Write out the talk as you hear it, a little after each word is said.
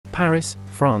Paris,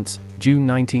 France, June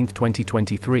 19,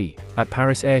 2023, at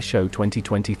Paris Air Show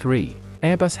 2023.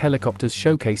 Airbus Helicopters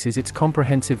showcases its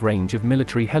comprehensive range of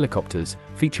military helicopters,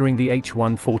 featuring the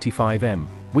H145M,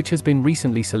 which has been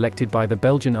recently selected by the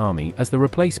Belgian Army as the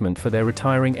replacement for their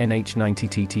retiring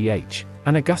NH-90TTH,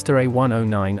 and Augusta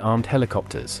A109 armed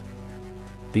helicopters.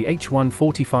 The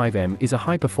H145M is a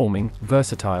high-performing,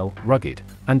 versatile, rugged,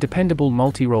 and dependable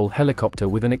multi-role helicopter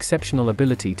with an exceptional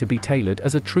ability to be tailored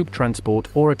as a troop transport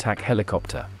or attack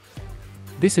helicopter.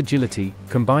 This agility,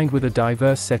 combined with a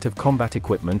diverse set of combat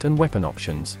equipment and weapon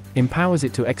options, empowers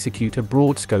it to execute a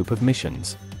broad scope of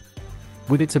missions.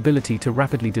 With its ability to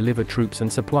rapidly deliver troops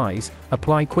and supplies,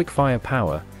 apply quick-fire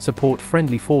power, support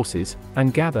friendly forces,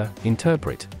 and gather,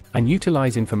 interpret, and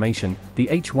utilize information, the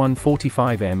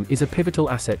H145M is a pivotal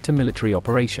asset to military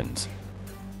operations.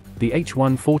 The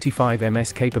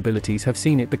H145M's capabilities have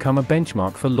seen it become a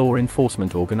benchmark for law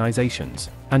enforcement organizations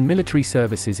and military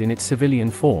services in its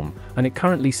civilian form, and it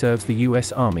currently serves the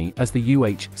U.S. Army as the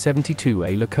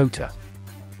UH-72A Lakota.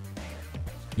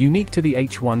 Unique to the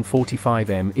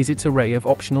H145M is its array of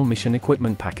optional mission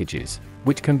equipment packages,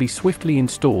 which can be swiftly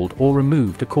installed or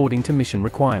removed according to mission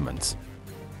requirements.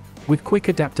 With quick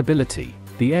adaptability,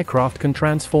 the aircraft can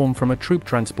transform from a troop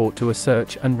transport to a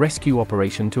search and rescue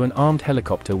operation to an armed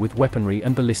helicopter with weaponry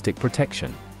and ballistic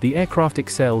protection. The aircraft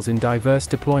excels in diverse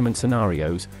deployment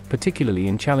scenarios, particularly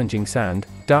in challenging sand,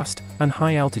 dust, and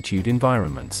high-altitude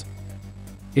environments.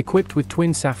 Equipped with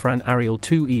twin Safran Ariel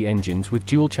 2E engines with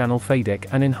dual-channel FADEC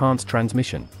and enhanced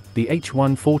transmission, the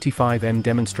H145M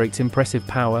demonstrates impressive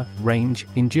power, range,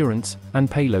 endurance, and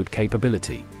payload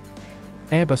capability.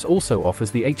 Airbus also offers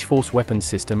the H-Force weapons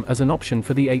system as an option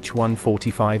for the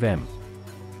H145M.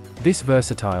 This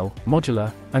versatile,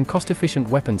 modular, and cost-efficient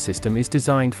weapon system is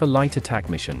designed for light attack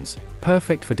missions,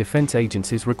 perfect for defense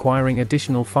agencies requiring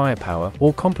additional firepower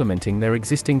or complementing their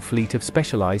existing fleet of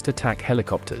specialized attack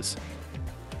helicopters.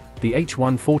 The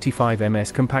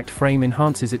H145M's compact frame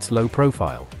enhances its low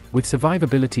profile, with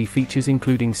survivability features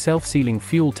including self-sealing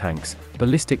fuel tanks,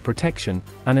 ballistic protection,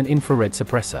 and an infrared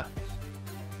suppressor.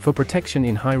 For protection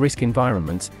in high-risk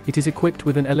environments, it is equipped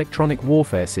with an electronic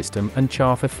warfare system and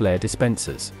char flare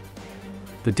dispensers.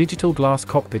 The digital glass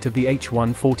cockpit of the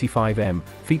H145M,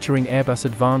 featuring Airbus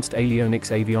Advanced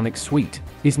Avionics Suite,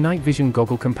 is night vision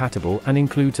goggle compatible and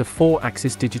includes a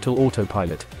 4-axis digital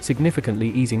autopilot, significantly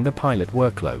easing the pilot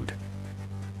workload.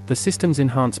 The system's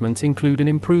enhancements include an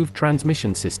improved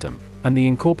transmission system, and the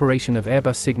incorporation of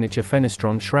Airbus signature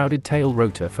Fenestron-shrouded tail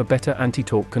rotor for better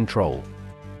anti-torque control.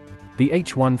 The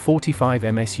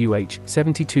H145M's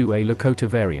UH-72A Lakota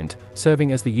variant,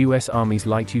 serving as the U.S. Army's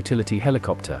light utility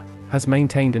helicopter, has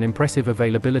maintained an impressive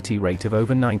availability rate of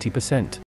over 90%.